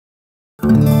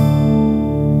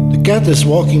The cat is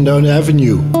walking down the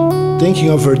avenue, thinking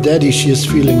of her daddy she is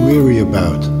feeling weary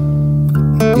about.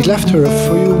 He left her a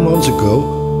few months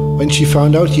ago when she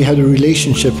found out he had a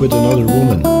relationship with another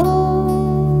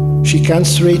woman. She can't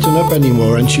straighten up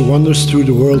anymore and she wanders through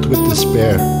the world with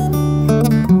despair.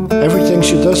 Everything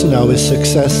she does now is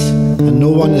success, and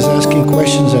no one is asking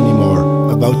questions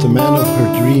anymore about the man of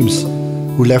her dreams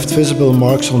who left visible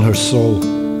marks on her soul.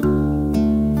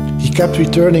 He kept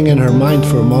returning in her mind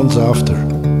for months after.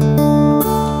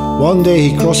 One day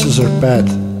he crosses her path.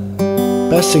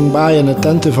 Passing by and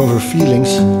attentive of her feelings,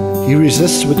 he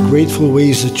resists with grateful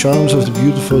ways the charms of the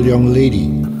beautiful young lady,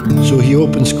 so he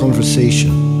opens conversation.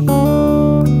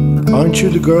 "Aren't you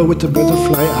the girl with the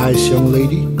butterfly eyes, young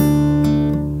lady?"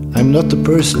 "I'm not the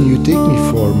person you take me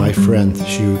for, my friend,"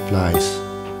 she replies.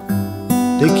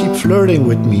 "They keep flirting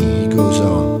with me," he goes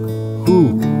on. "Who?"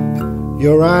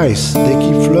 "Your eyes, they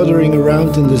keep fluttering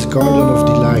around in this garden of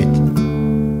delight."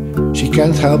 She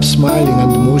can't help smiling,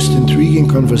 and the most intriguing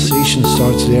conversation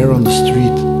starts there on the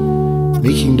street,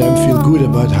 making them feel good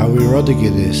about how erotic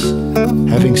it is,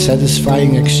 having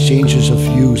satisfying exchanges of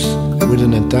views with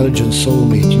an intelligent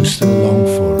soulmate you still long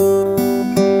for.